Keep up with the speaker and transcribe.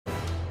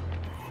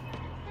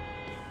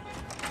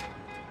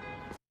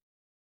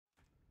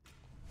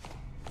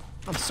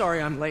I'm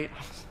sorry I'm late.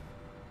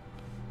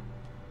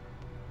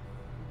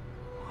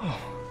 Oh.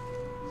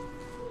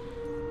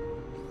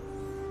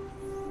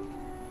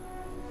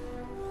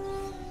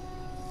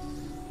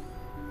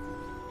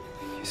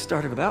 You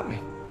started without me.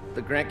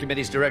 The grant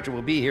committee's director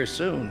will be here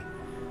soon.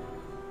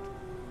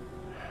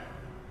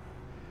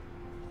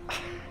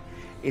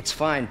 It's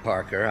fine,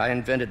 Parker. I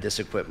invented this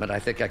equipment. I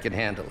think I can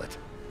handle it.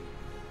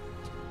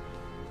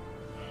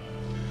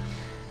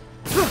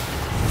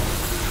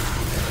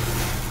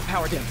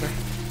 Power damper.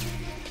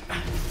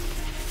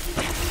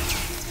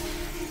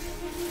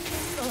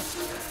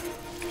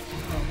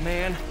 Oh,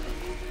 man.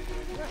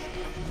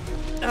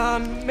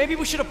 Maybe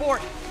we should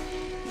abort.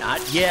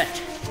 Not yet.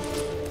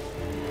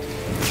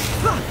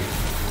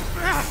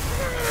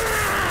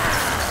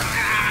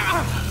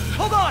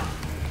 Hold on!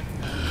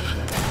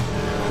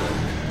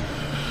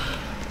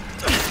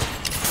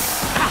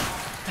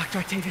 Dr.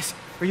 Octavius,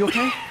 are you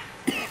okay?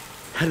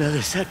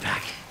 Another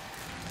setback.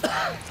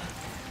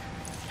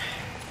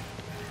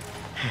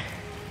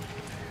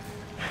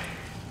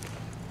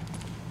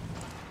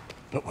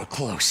 But we're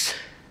close.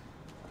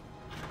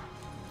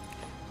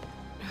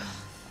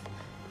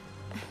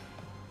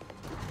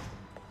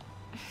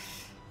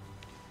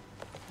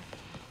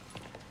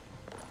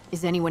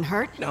 Is anyone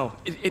hurt? No,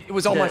 it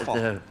was all my fault.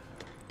 The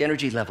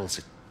energy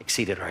levels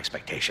exceeded our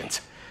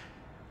expectations.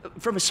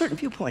 From a certain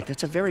viewpoint,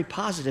 that's a very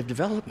positive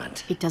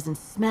development. It doesn't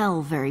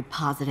smell very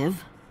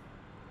positive.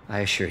 I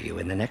assure you,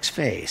 in the next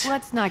phase...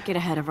 Let's not get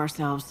ahead of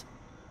ourselves.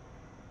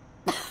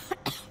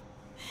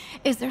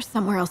 Is there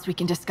somewhere else we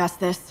can discuss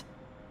this?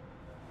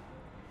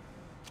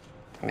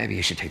 Maybe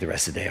you should take the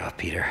rest of the day off,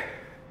 Peter.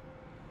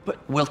 But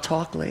we'll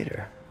talk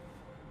later.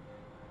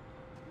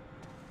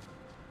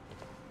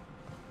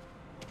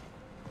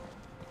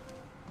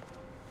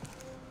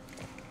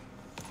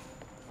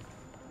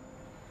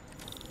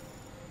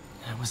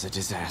 that was a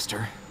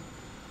disaster.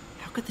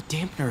 How could the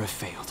dampener have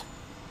failed?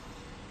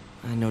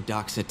 I know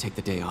Doc said take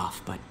the day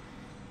off, but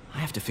I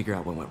have to figure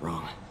out what went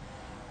wrong.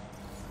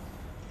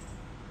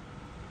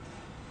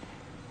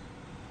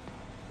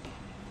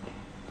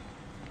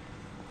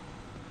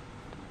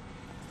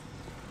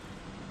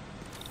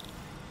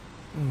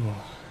 Ooh,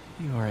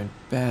 you are in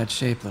bad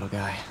shape, little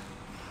guy.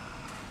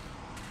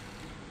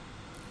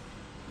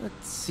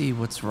 Let's see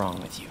what's wrong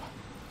with you.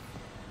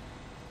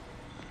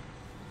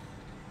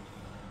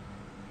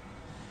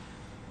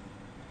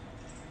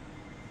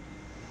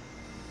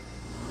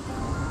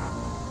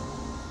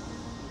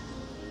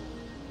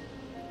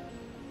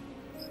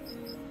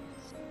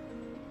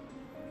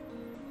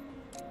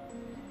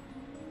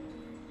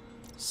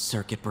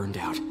 Circuit burned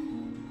out.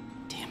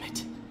 Damn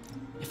it.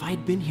 If I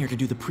had been here to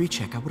do the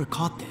pre-check, I would have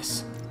caught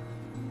this.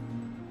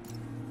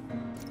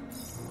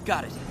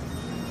 Got it.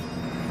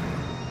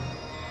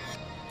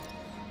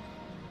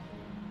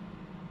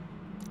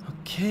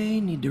 Okay,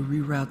 need to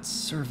reroute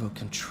servo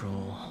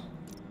control.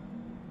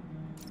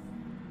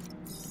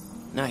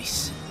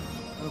 Nice.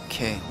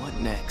 Okay, what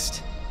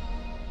next?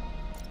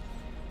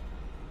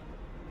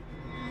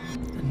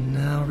 And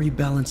now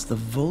rebalance the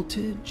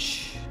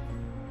voltage.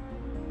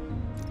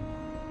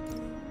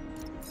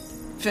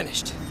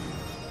 Finished.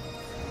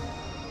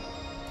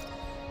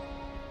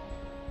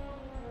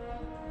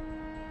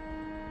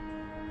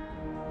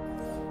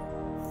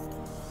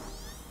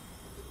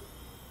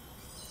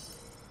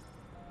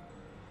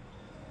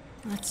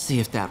 Let's see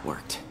if that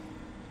worked.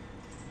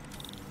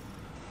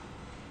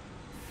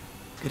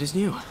 Good as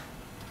new.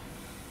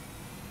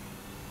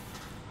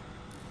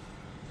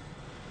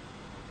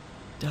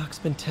 Doc's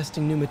been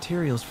testing new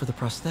materials for the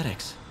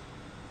prosthetics.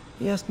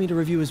 He asked me to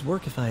review his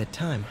work if I had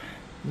time.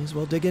 May as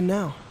well dig in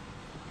now.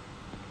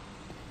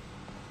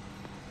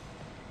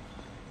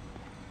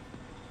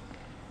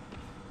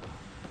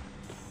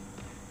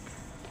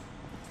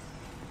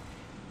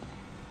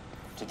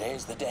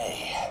 Today's the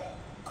day.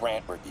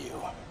 Grant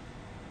review.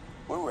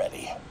 We're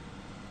ready.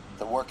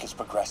 The work has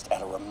progressed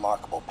at a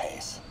remarkable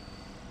pace.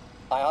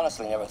 I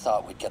honestly never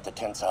thought we'd get the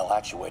tensile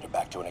actuator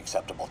back to an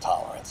acceptable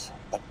tolerance.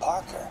 But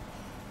Parker,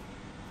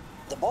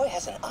 the boy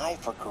has an eye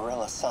for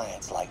guerrilla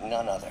science like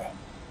none other.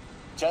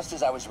 Just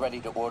as I was ready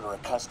to order a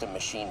custom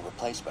machine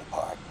replacement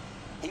part,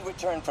 he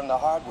returned from the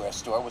hardware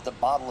store with a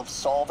bottle of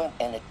solvent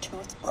and a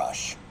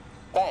toothbrush.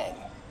 Bang!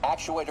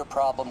 Actuator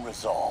problem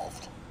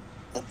resolved.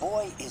 The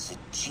boy is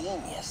a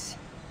genius.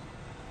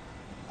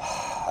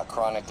 A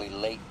chronically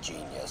late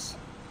genius.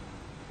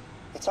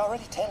 It's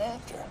already 10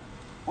 after.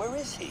 Where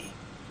is he?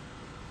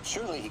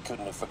 Surely he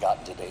couldn't have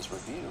forgotten today's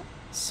review.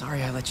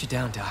 Sorry I let you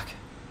down, Doc.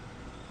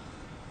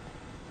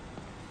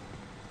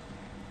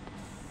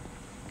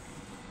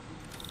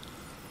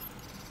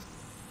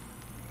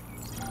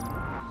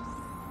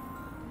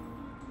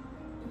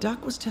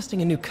 Doc was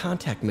testing a new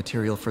contact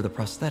material for the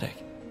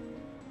prosthetic.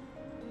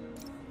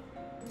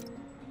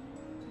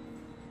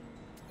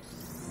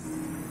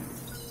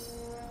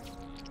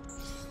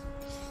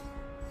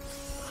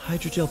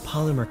 Hydrogel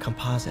polymer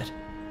composite.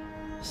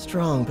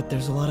 Strong, but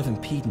there's a lot of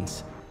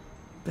impedance.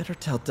 Better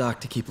tell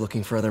Doc to keep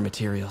looking for other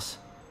materials.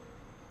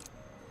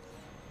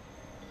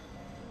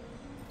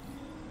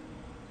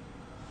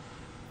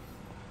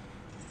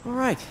 All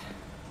right.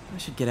 I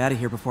should get out of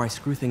here before I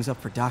screw things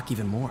up for Doc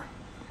even more.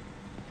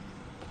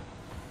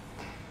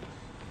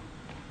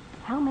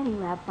 How many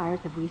lab fires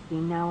have we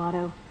seen now,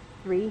 Otto?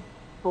 3?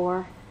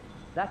 4?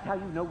 That's how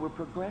you know we're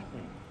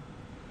progressing.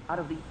 Out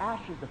of the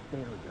ashes of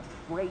failure,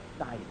 great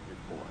science is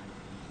born.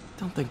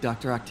 Don't think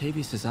Dr.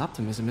 Octavius'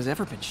 optimism has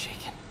ever been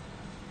shaken.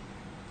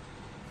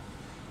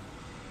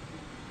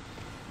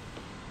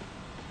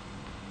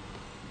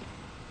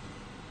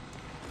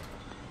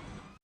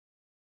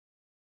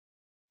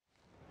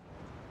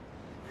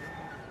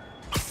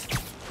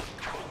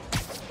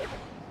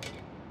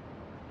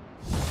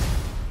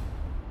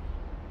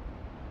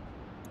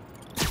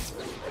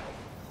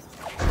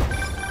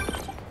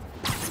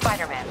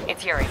 Spider-Man,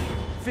 it's Yuri.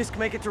 Fisk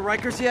make it to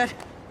Rikers yet?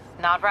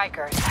 Not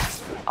Rikers.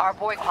 Our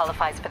boy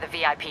qualifies for the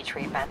VIP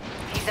treatment.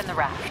 He's in the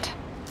raft.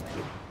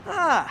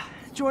 Ah,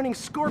 joining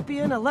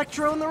Scorpion,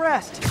 Electro, and the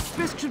rest.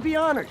 Fisk should be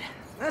honored.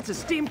 That's a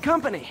steamed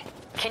company.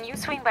 Can you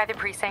swing by the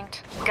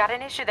precinct? Got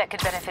an issue that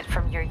could benefit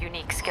from your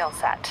unique skill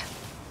set.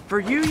 For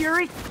you,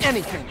 Yuri,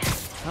 anything.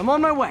 I'm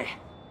on my way.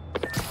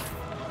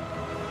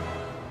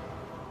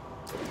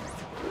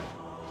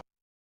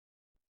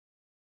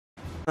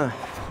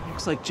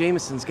 Looks like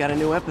Jameson's got a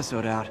new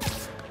episode out.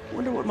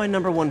 Wonder what my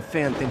 #1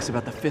 fan thinks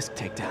about the Fisk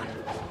takedown.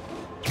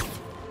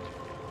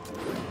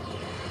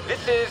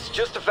 This is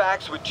Just the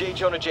Facts with J.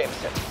 Jonah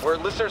Jameson, where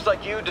listeners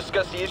like you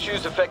discuss the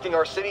issues affecting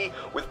our city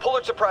with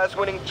Pulitzer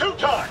Prize-winning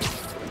two-time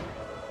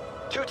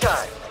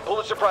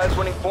Pulitzer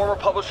Prize-winning former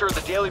publisher of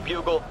the Daily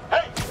Bugle.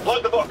 Hey,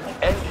 plug the book!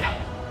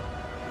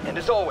 And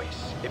as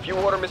always, if you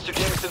order Mr.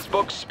 Jameson's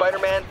books,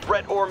 Spider-Man,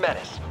 Threat, or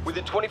Menace,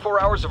 within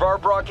 24 hours of our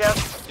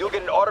broadcast, you'll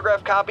get an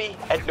autographed copy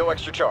at no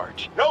extra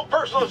charge. No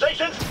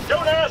personalizations,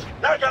 don't ask,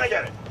 not gonna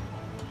get it.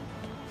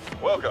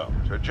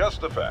 Welcome to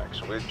Just the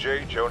Facts with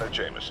J. Jonah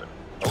Jameson,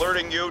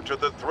 alerting you to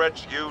the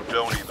threats you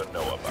don't even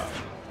know about.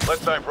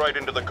 Let's dive right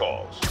into the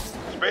calls.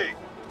 Speak.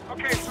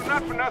 Okay, so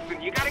not for nothing.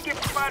 You gotta give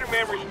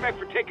Spider-Man respect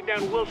for taking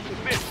down Wilson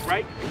Fisk,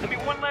 right? I mean,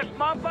 one less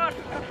mob boss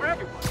is good for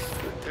everyone.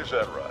 Is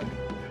that right?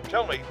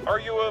 Tell me, are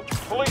you a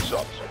police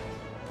officer?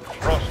 A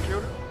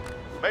prosecutor?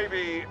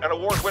 Maybe an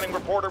award-winning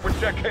reporter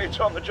with decades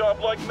on the job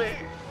like me?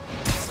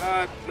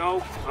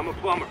 No, I'm a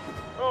plumber.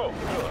 Oh,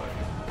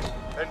 good.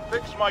 Then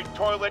fix my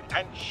toilet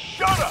and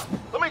shut up!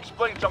 Let me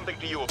explain something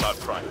to you about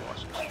crime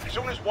bosses. As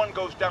soon as one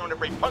goes down,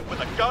 every punk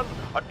with a gun,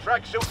 a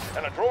tracksuit,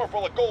 and a drawer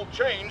full of gold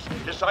chains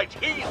decides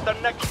he's the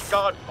next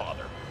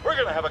godfather. We're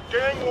gonna have a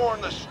gang war in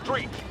the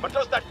street, but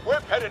does that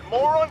whip-headed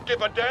moron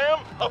give a damn?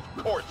 Of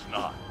course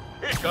not.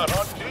 He got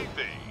on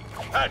TV.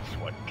 That's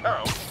what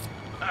counts.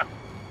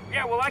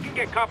 Yeah, well, I can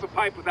get copper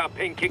pipe without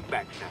paying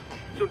kickbacks now.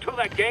 So until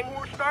that gang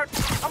war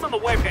starts, I'm on the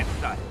whip-head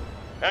side.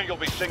 And you'll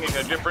be singing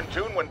a different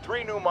tune when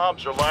 3 new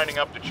mobs are lining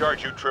up to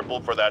charge you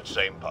triple for that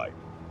same pipe.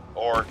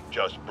 Or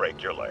just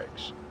break your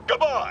legs.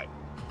 Goodbye!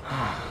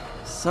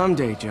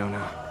 Someday,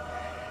 Jonah,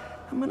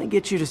 I'm gonna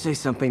get you to say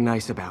something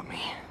nice about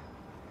me.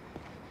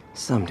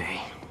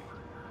 Someday.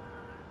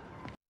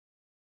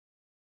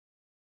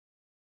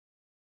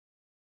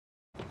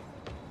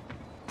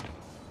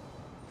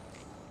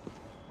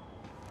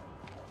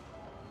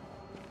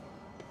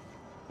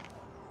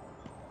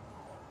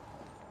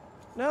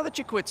 Now that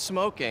you quit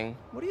smoking,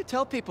 what do you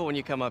tell people when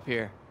you come up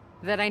here?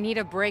 That I need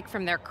a break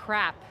from their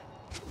crap.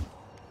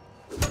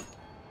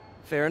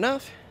 Fair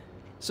enough.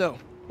 So,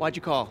 why'd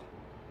you call?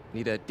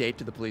 Need a date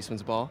to the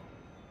policeman's ball?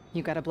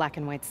 You got a black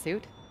and white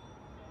suit?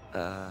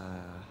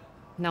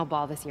 No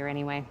ball this year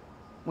anyway.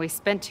 We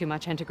spent too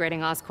much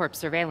integrating Oscorp's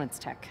surveillance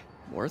tech.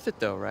 Worth it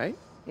though, right?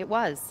 It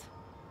was.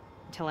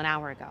 Until an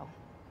hour ago.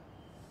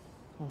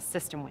 The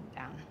system went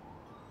down.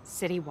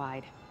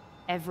 Citywide.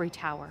 Every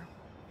tower.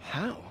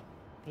 How?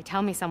 They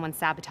tell me someone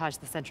sabotaged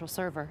the central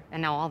server,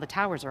 and now all the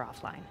towers are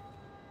offline.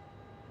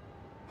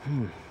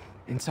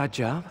 Inside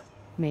job?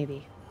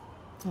 Maybe.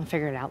 I'll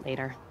figure it out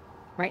later.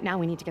 Right now,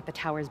 we need to get the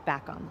towers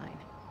back online.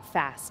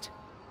 Fast.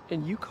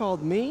 And you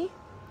called me?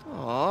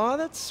 Aw,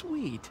 that's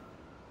sweet.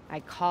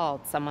 I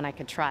called someone I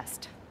could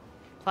trust.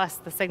 Plus,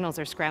 the signals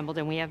are scrambled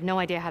and we have no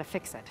idea how to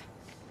fix it.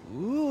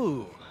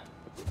 Ooh.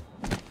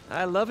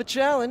 I love a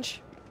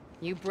challenge.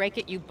 You break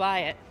it, you buy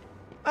it.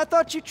 I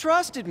thought you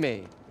trusted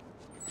me.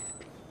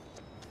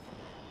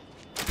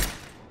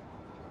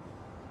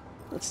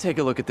 Let's take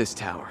a look at this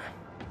tower.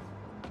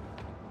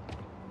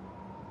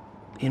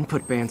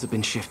 Input bands have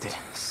been shifted.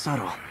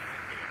 Subtle.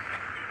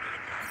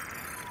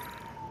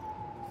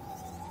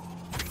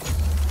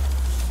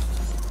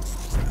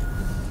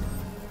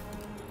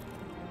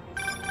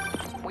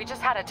 We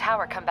just had a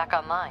tower come back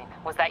online.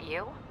 Was that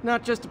you?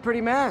 Not just a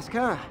pretty mask,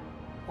 huh?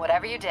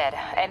 Whatever you did,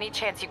 any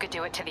chance you could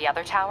do it to the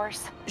other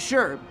towers?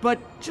 Sure, but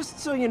just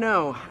so you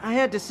know, I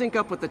had to sync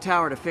up with the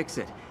tower to fix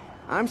it.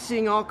 I'm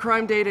seeing all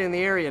crime data in the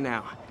area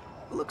now.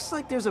 Looks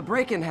like there's a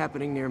break-in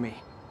happening near me.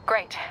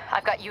 Great.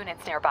 I've got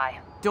units nearby.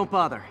 Don't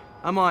bother.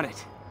 I'm on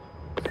it.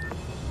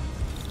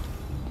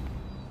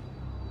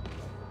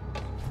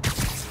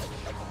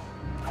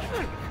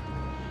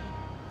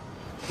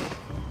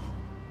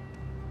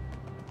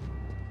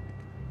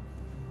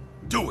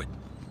 Do it.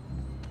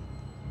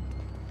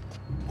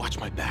 Watch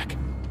my back.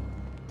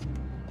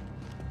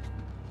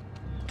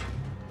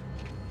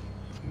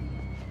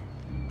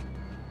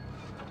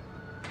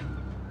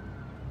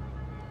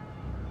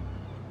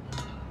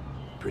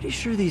 Pretty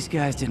sure these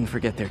guys didn't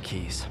forget their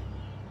keys.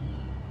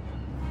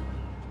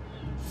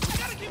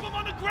 Gotta keep him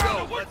on the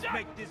ground. Yo, let's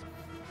make this.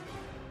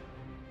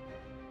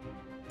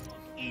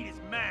 Eat his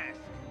mask.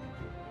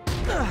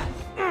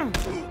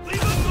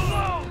 Leave him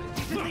alone.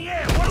 He's in the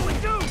air. What do we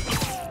do?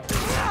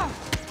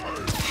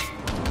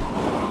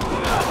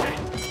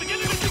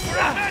 Beginning to do we're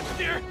hatched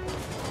here.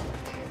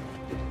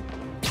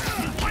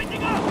 He's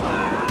winding up.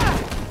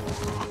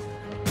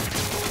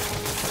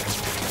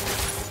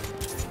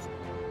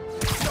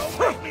 Don't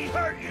make me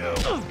hurt you.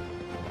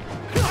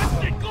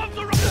 Plastic gloves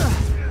are up.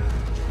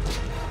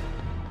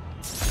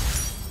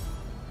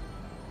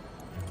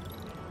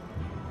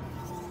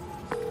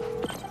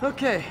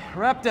 Okay,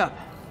 wrapped up.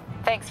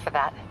 Thanks for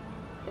that.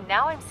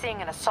 Now I'm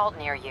seeing an assault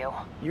near you.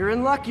 You're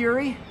in luck,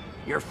 Yuri.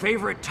 Your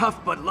favorite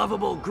tough but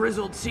lovable,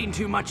 grizzled,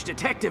 seen-too-much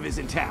detective is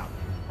in town.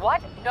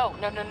 What? No.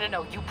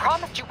 You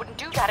promised you wouldn't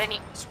do that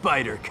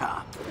Spider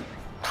Cop.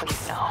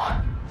 Please,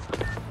 no.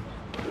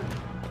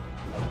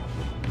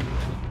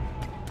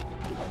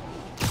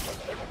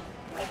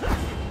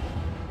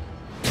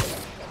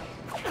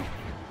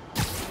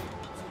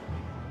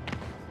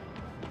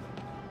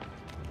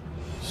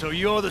 So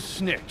you're the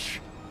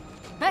snitch.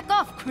 Back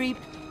off, creep.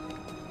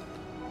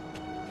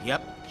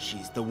 Yep,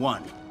 she's the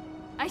one.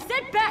 I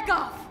said back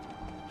off!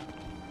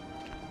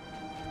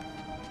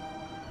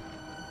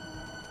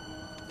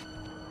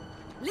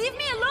 Leave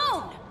me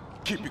alone!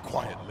 Keep it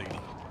quiet, lady.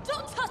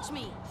 Don't touch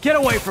me! Get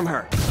away from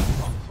her!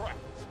 Oh, crap.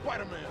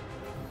 Spider-Man.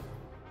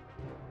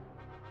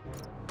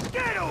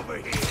 Get over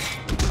here!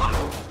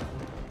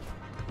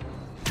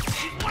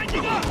 He's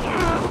winding up!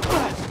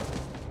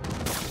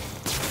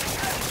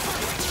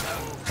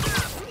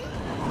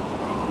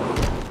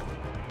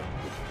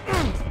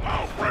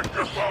 I'll break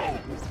your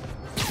bones.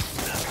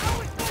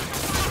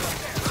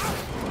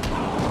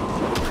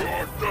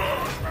 You're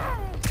done.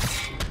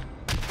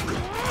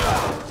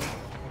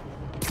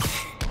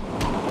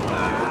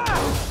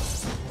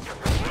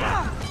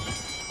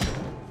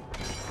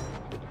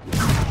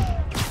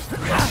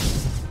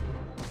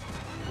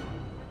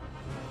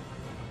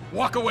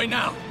 Walk away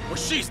now, or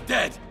she's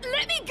dead!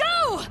 Let me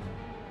go!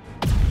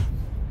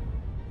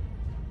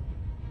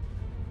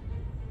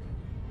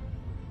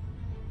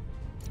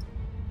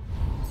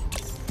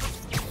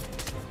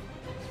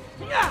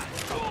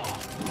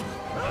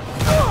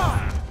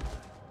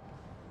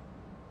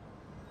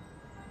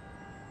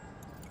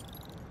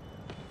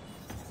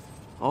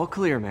 All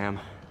clear, ma'am.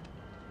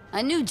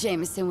 I knew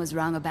Jameson was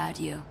wrong about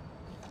you.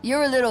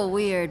 You're a little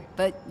weird,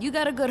 but you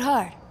got a good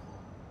heart.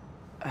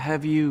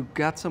 Have you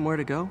got somewhere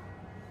to go?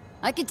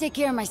 I can take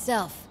care of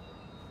myself.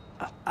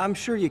 I'm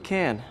sure you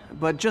can,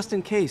 but just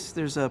in case,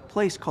 there's a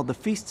place called the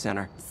Feast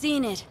Center.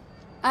 Seen it.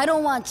 I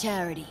don't want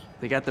charity.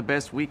 They got the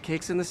best wheat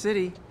cakes in the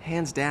city,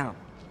 hands down.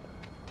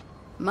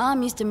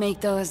 Mom used to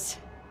make those.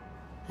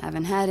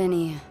 Haven't had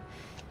any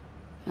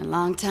in a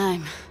long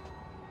time.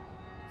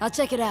 I'll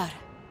check it out.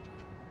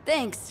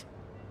 Thanks,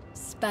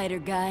 Spider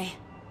Guy.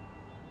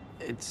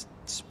 It's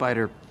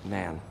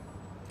Spider-Man.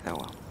 Oh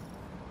well.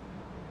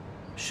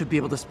 Should be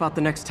able to spot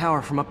the next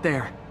tower from up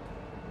there.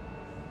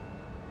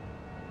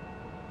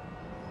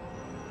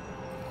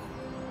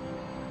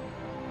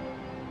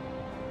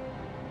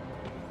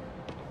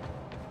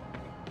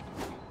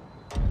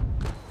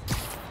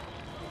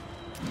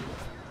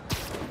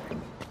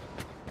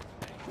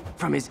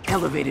 From his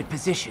elevated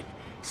position,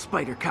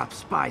 Spider Cop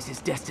spies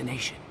his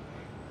destination.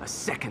 A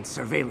second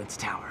surveillance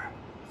tower.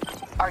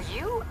 Are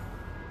you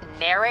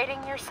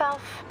narrating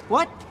yourself?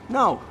 What?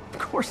 No, of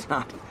course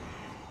not.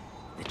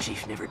 The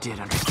Chief never did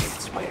understand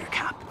Spider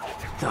Cop.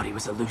 Thought he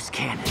was a loose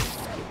cannon.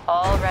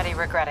 Already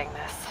regretting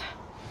this.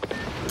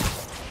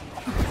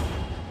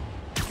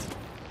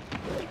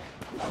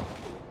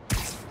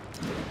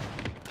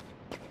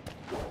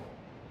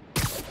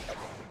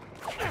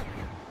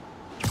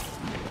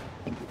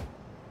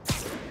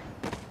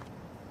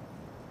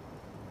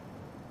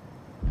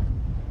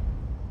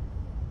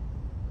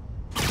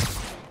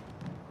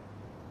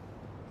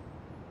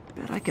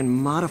 Bet I can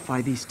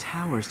modify these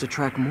towers to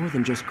track more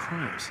than just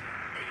crimes.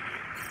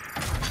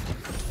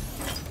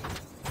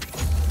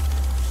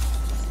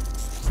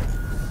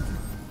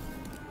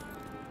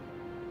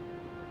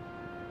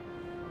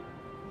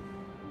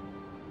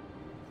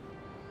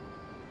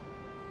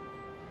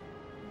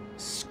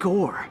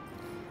 Score!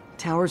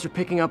 Towers are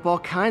picking up all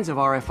kinds of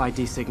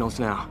RFID signals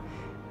now,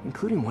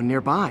 including one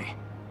nearby.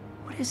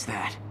 What is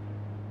that?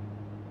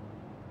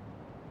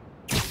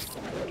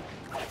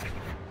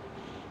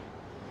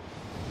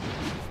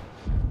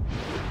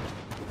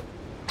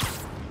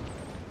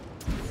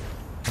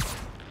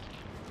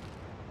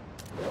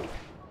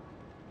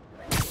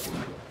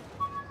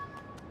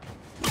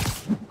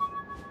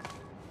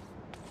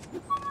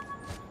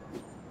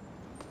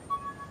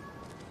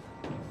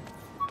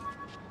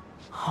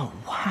 Oh,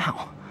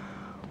 wow.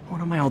 One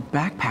of my old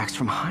backpacks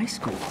from high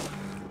school.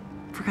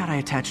 Forgot I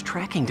attached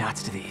tracking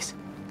dots to these.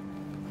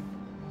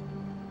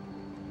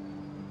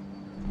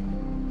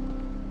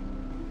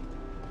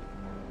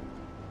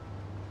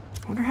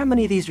 Wonder how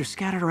many of these are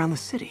scattered around the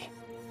city.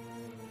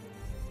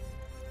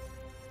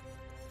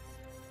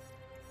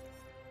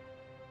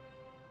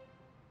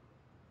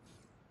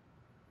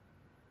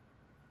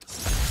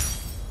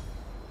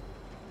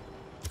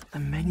 The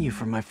menu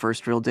from my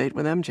first real date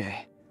with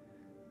MJ.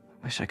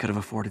 Wish I could have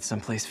afforded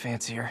someplace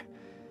fancier.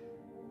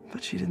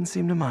 But she didn't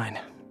seem to mind.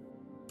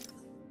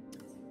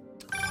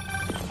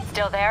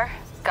 Still there?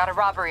 Got a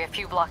robbery a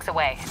few blocks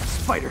away.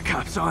 Spider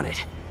Cop's on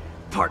it.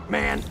 Part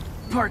man,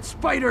 part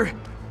spider,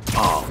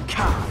 all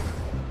cop.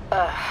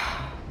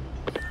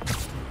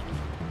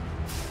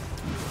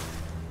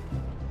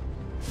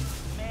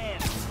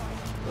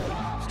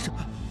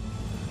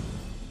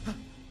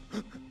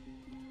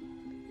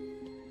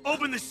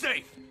 Open the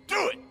safe!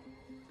 Do it!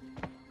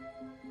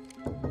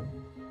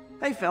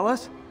 Hey,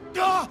 fellas.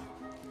 Ah!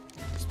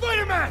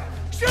 Spider-Man!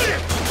 Shoot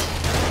him!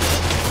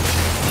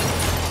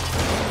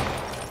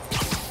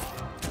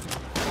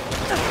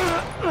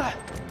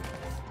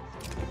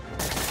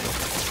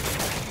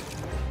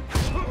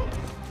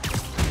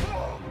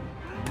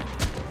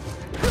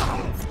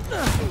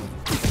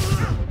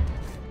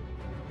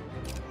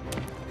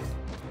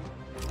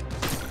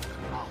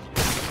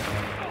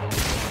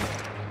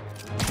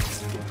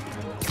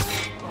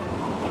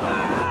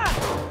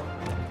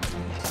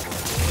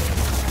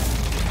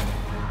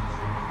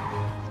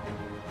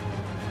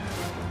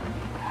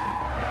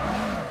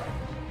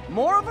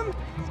 More of them?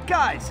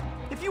 Guys,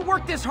 if you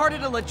worked this hard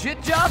at a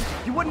legit job,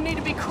 you wouldn't need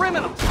to be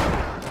criminals.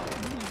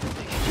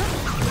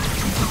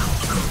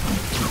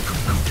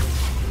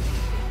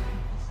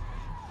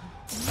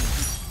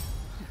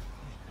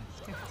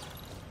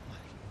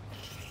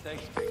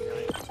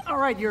 All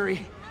right,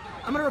 Yuri.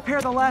 I'm gonna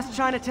repair the last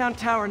Chinatown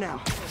tower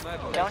now.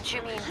 Don't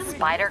you mean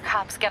Spider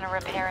Cop's gonna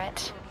repair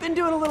it? Been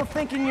doing a little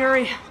thinking,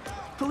 Yuri.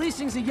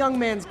 Policing's a young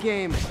man's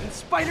game, and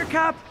Spider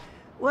Cop,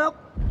 well,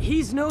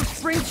 he's no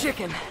spring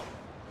chicken.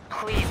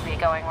 Please be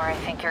going where I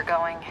think you're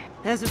going.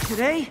 As of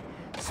today,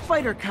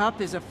 Spider Cop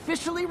is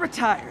officially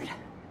retired.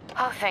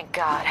 Oh, thank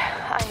God.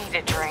 I need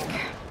a drink.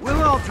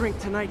 We'll all drink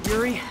tonight,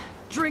 Yuri.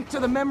 Drink to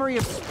the memory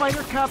of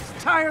Spider Cop's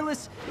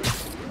tireless...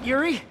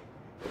 Yuri?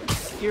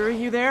 Yuri,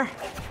 you there?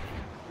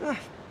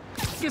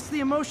 Guess the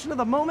emotion of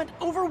the moment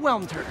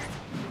overwhelmed her.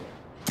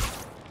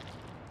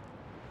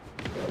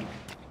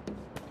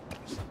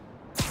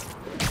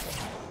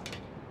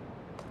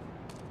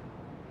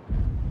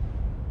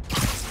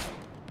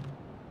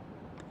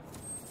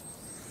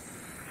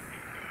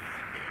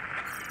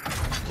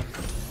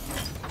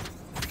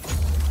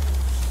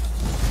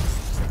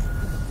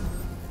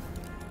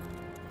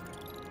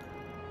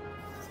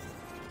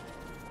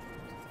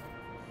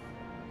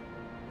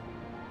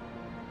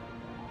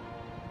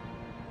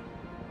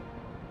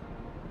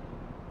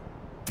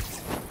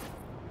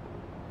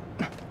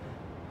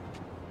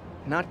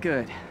 Not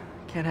good.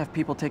 Can't have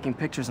people taking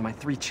pictures of my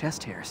 3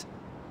 chest hairs.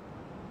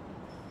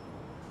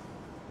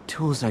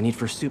 Tools I need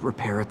for suit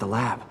repair at the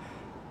lab.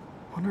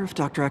 Wonder if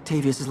Dr.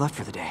 Octavius has left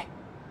for the day.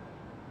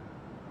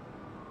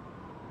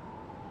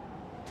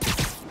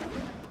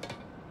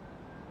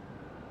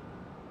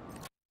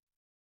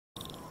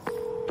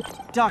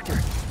 Doctor,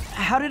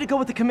 how did it go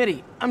with the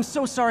committee? I'm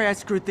so sorry I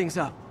screwed things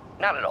up.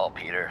 Not at all,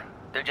 Peter.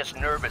 They're just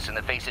nervous in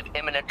the face of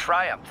imminent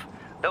triumph.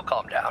 They'll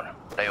calm down.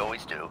 They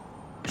always do.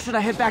 Should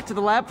I head back to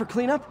the lab for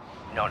cleanup?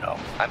 No.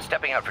 I'm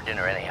stepping out for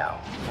dinner anyhow.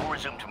 We'll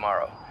resume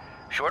tomorrow.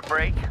 Short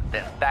break,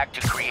 then back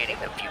to creating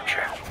the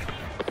future.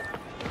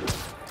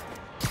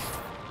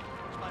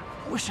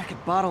 Wish I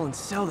could bottle and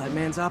sell that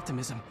man's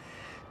optimism.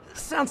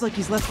 Sounds like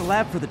he's left the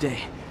lab for the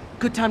day.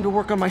 Good time to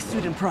work on my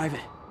suit in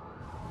private.